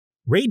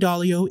Ray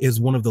Dalio is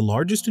one of the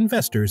largest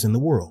investors in the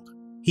world.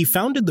 He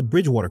founded the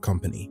Bridgewater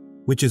Company,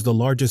 which is the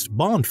largest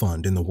bond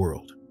fund in the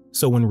world.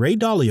 So when Ray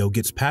Dalio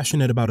gets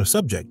passionate about a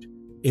subject,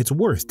 it's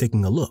worth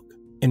taking a look.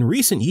 In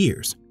recent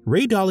years,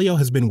 Ray Dalio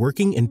has been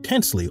working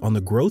intensely on the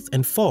growth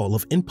and fall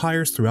of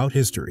empires throughout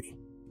history.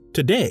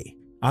 Today,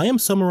 I am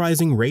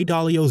summarizing Ray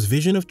Dalio's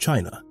vision of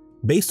China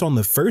based on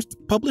the first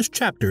published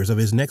chapters of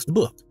his next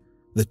book,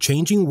 The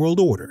Changing World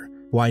Order: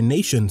 Why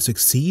Nations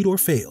Succeed or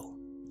Fail.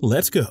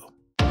 Let's go.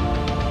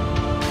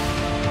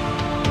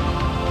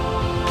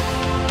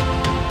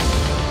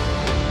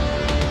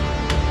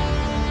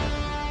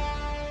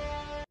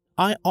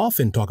 I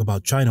often talk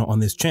about China on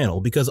this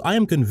channel because I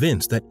am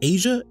convinced that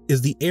Asia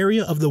is the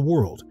area of the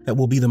world that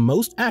will be the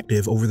most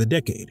active over the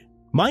decade.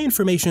 My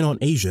information on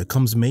Asia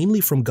comes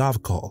mainly from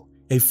Gavcall,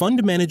 a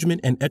fund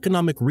management and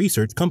economic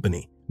research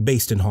company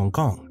based in Hong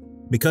Kong,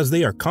 because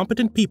they are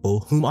competent people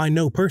whom I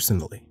know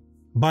personally.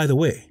 By the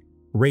way,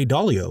 Ray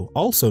Dalio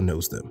also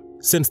knows them,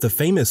 since the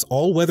famous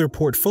all-weather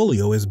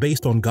portfolio is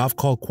based on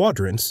Gavcall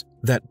quadrants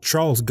that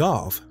Charles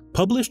Gave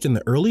published in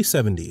the early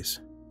 70s.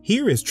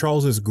 Here is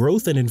Charles's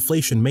growth and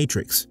inflation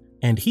matrix,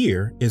 and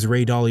here is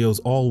Ray Dalio's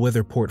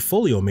all-weather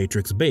portfolio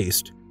matrix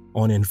based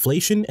on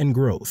inflation and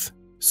growth.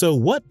 So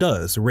what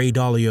does Ray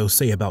Dalio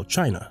say about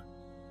China?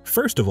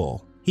 First of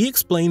all, he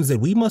explains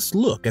that we must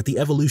look at the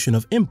evolution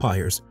of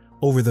empires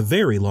over the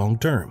very long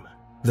term.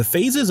 The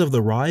phases of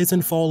the rise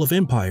and fall of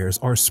empires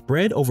are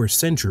spread over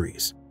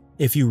centuries.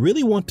 If you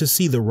really want to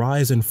see the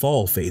rise and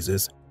fall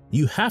phases,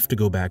 you have to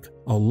go back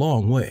a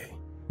long way.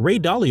 Ray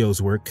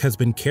Dalio's work has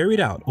been carried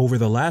out over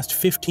the last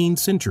 15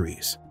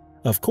 centuries.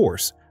 Of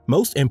course,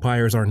 most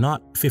empires are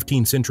not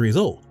 15 centuries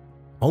old.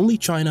 Only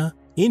China,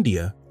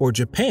 India, or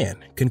Japan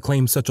can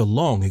claim such a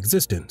long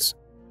existence.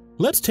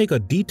 Let's take a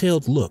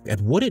detailed look at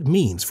what it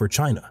means for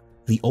China,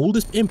 the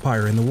oldest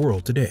empire in the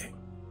world today.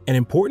 An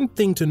important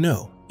thing to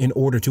know in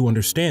order to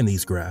understand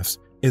these graphs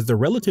is the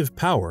relative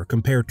power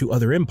compared to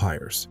other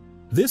empires.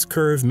 This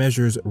curve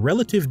measures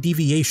relative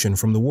deviation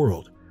from the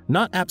world,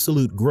 not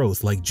absolute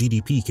growth like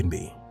GDP can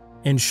be.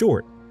 In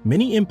short,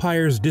 many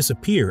empires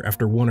disappear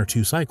after 1 or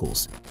 2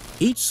 cycles.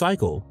 Each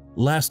cycle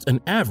lasts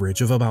an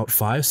average of about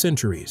 5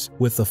 centuries,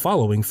 with the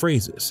following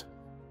phrases.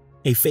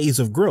 A phase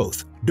of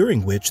growth,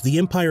 during which the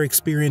empire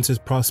experiences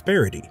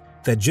prosperity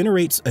that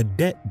generates a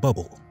debt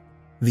bubble.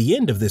 The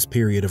end of this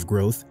period of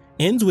growth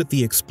ends with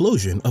the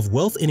explosion of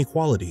wealth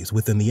inequalities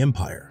within the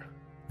empire.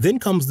 Then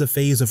comes the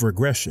phase of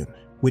regression,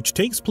 which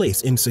takes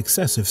place in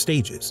successive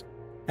stages.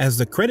 As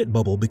the credit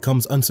bubble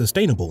becomes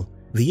unsustainable,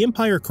 the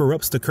empire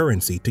corrupts the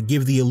currency to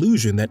give the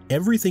illusion that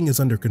everything is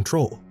under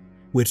control,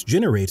 which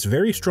generates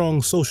very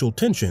strong social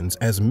tensions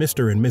as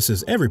Mr. and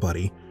Mrs.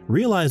 Everybody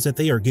realize that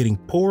they are getting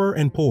poorer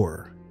and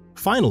poorer.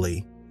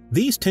 Finally,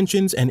 these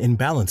tensions and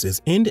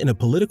imbalances end in a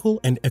political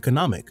and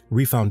economic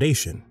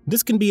refoundation.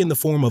 This can be in the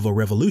form of a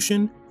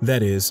revolution,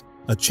 that is,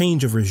 a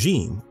change of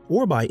regime,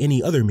 or by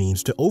any other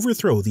means to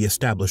overthrow the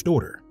established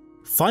order.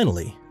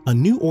 Finally, a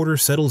new order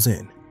settles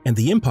in, and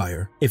the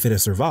empire, if it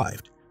has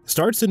survived,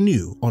 starts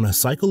anew on a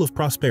cycle of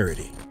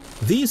prosperity.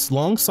 These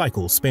long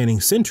cycles spanning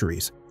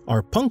centuries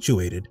are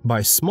punctuated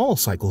by small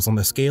cycles on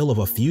the scale of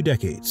a few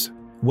decades.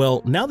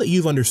 Well, now that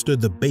you've understood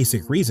the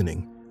basic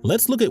reasoning,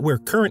 let's look at where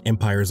current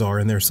empires are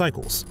in their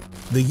cycles.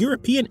 The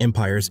European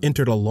empires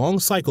entered a long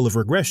cycle of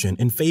regression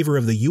in favor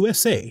of the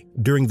USA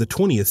during the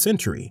 20th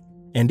century,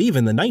 and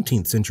even the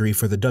 19th century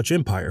for the Dutch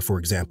Empire, for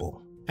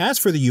example. As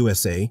for the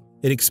USA,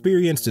 it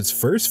experienced its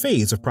first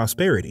phase of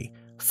prosperity,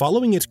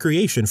 following its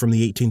creation from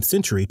the 18th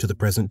century to the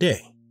present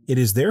day. It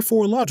is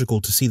therefore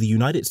logical to see the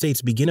United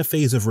States begin a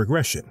phase of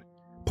regression,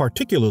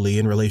 particularly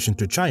in relation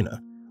to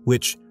China,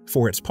 which,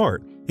 for its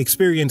part,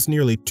 experienced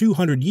nearly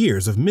 200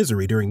 years of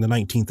misery during the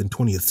 19th and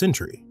 20th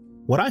century.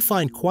 What I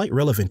find quite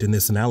relevant in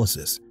this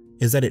analysis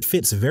is that it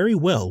fits very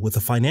well with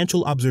the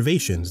financial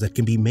observations that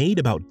can be made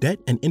about debt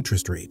and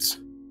interest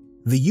rates.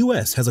 The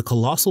US has a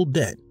colossal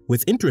debt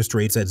with interest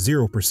rates at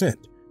 0%,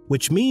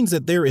 which means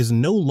that there is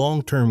no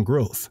long-term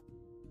growth,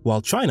 while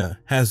China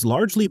has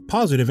largely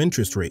positive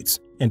interest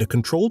rates and a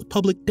controlled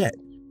public debt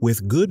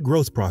with good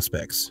growth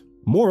prospects.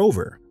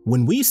 Moreover,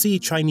 when we see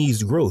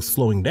Chinese growth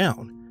slowing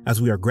down,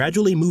 as we are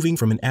gradually moving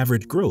from an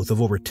average growth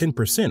of over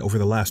 10% over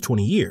the last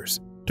 20 years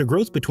to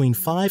growth between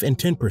 5 and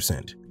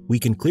 10%, we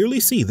can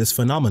clearly see this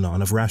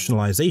phenomenon of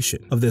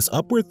rationalization of this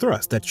upward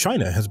thrust that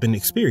China has been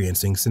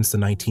experiencing since the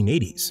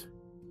 1980s.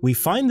 We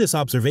find this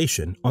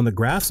observation on the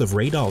graphs of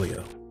Ray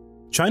Dalio.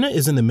 China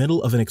is in the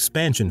middle of an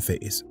expansion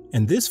phase,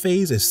 and this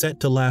phase is set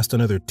to last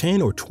another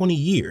 10 or 20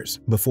 years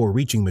before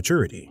reaching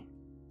maturity.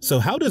 So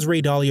how does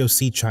Ray Dalio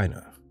see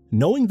China,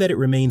 knowing that it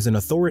remains an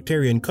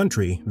authoritarian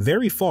country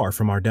very far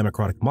from our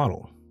democratic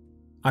model?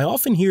 I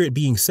often hear it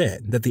being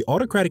said that the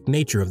autocratic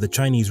nature of the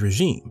Chinese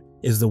regime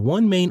is the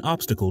one main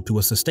obstacle to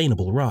a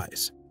sustainable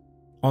rise.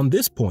 On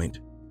this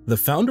point, the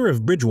founder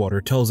of Bridgewater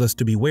tells us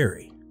to be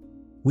wary.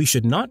 We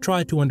should not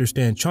try to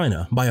understand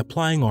China by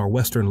applying our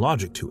Western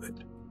logic to it.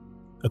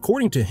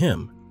 According to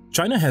him,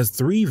 China has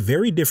 3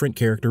 very different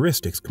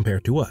characteristics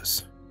compared to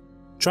us.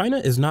 China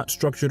is not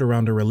structured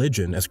around a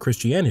religion as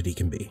Christianity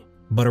can be,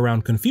 but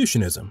around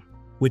Confucianism,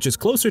 which is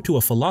closer to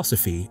a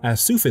philosophy as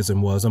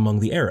Sufism was among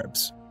the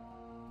Arabs.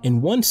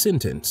 In one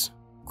sentence,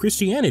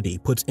 Christianity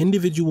puts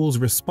individuals'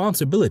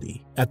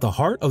 responsibility at the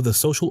heart of the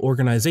social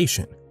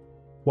organization,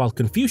 while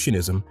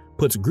Confucianism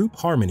puts group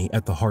harmony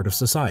at the heart of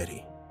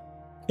society.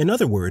 In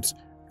other words,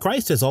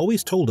 Christ has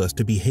always told us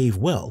to behave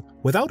well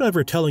without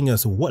ever telling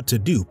us what to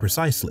do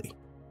precisely.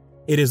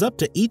 It is up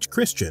to each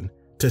Christian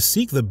to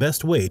seek the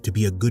best way to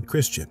be a good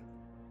Christian.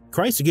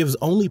 Christ gives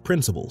only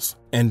principles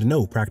and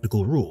no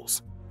practical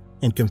rules.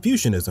 In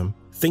Confucianism,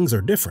 things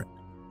are different.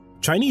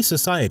 Chinese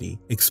society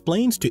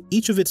explains to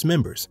each of its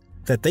members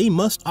that they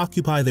must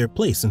occupy their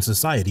place in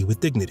society with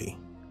dignity.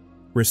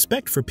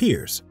 Respect for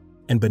peers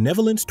and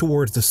benevolence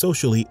towards the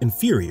socially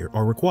inferior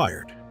are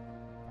required.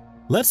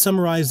 Let's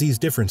summarize these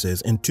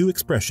differences in two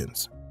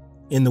expressions.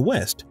 In the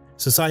West,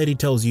 society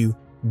tells you,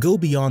 go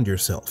beyond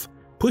yourself,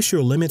 push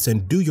your limits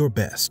and do your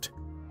best.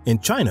 In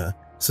China,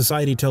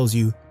 society tells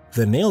you,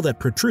 the nail that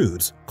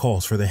protrudes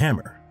calls for the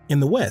hammer. In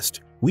the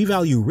West, we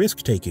value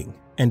risk-taking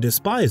and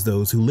despise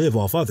those who live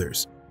off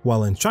others,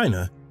 while in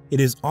China, it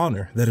is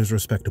honor that is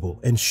respectable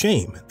and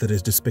shame that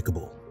is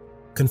despicable.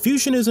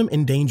 Confucianism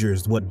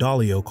endangers what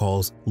Dalio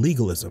calls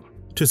legalism.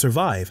 To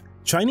survive,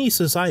 Chinese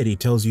society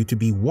tells you to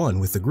be one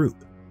with the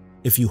group.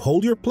 If you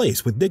hold your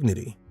place with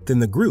dignity, then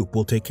the group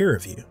will take care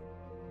of you.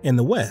 In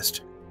the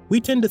West, we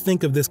tend to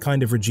think of this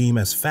kind of regime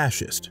as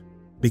fascist,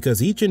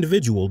 because each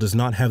individual does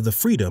not have the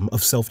freedom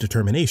of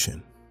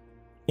self-determination.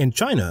 In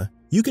China,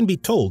 you can be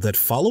told that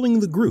following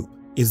the group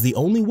is the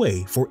only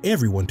way for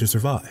everyone to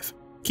survive.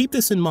 Keep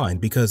this in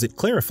mind because it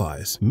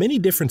clarifies many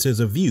differences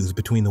of views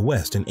between the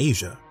West and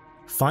Asia.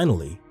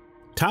 Finally,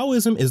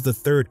 Taoism is the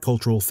third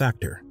cultural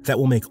factor that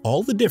will make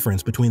all the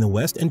difference between the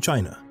West and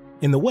China.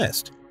 In the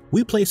West,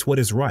 we place what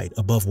is right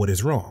above what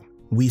is wrong.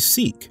 We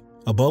seek,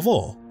 above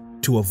all,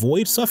 to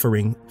avoid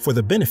suffering for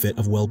the benefit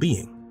of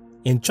well-being.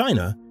 In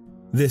China,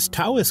 this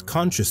Taoist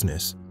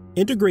consciousness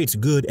integrates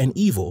good and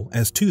evil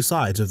as two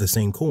sides of the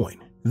same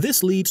coin.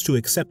 This leads to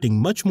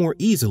accepting much more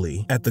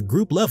easily at the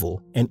group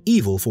level an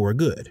evil for a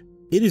good.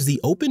 It is the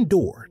open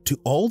door to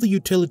all the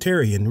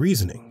utilitarian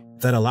reasoning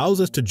that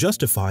allows us to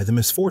justify the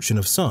misfortune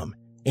of some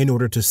in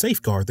order to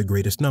safeguard the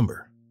greatest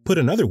number. Put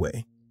another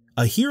way,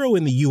 a hero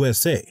in the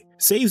USA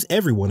saves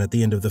everyone at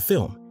the end of the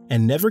film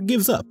and never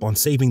gives up on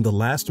saving the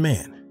last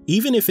man,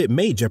 even if it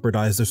may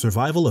jeopardize the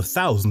survival of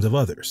thousands of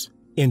others.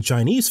 In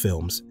Chinese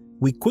films,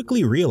 we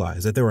quickly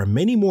realize that there are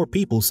many more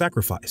people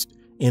sacrificed,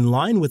 in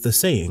line with the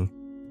saying,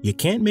 you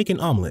can't make an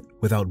omelet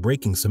without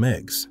breaking some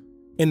eggs.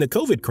 In the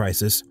COVID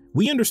crisis,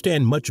 we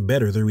understand much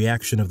better the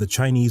reaction of the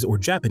Chinese or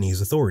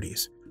Japanese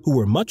authorities, who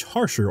were much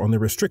harsher on the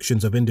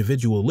restrictions of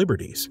individual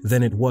liberties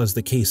than it was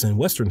the case in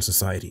Western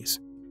societies.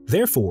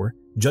 Therefore,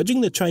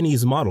 judging the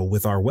Chinese model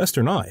with our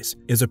Western eyes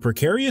is a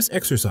precarious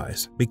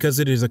exercise because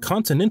it is a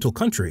continental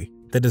country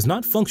that does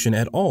not function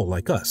at all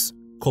like us,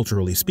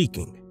 culturally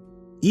speaking.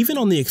 Even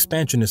on the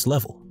expansionist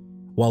level,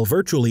 while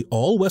virtually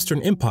all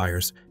Western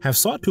empires have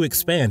sought to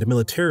expand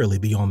militarily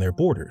beyond their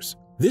borders,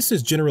 this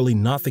is generally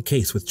not the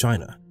case with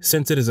China,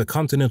 since it is a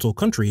continental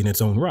country in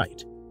its own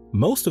right.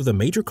 Most of the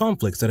major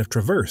conflicts that have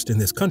traversed in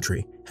this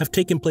country have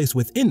taken place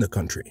within the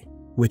country,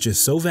 which is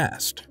so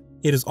vast.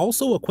 It is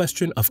also a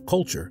question of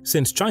culture,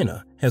 since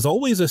China has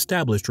always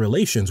established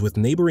relations with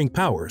neighboring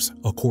powers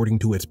according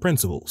to its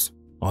principles.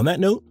 On that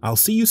note, I'll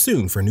see you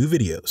soon for new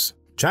videos.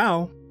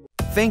 Ciao!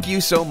 Thank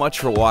you so much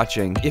for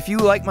watching. If you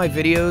like my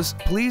videos,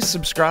 please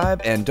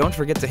subscribe and don't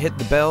forget to hit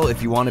the bell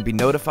if you want to be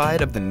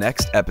notified of the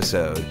next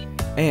episode.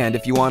 And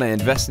if you want to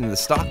invest in the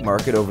stock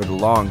market over the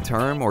long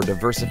term or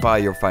diversify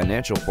your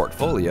financial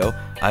portfolio,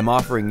 I'm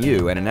offering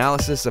you an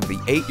analysis of the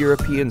 8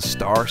 European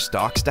star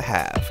stocks to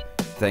have.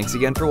 Thanks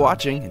again for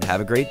watching and have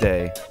a great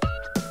day.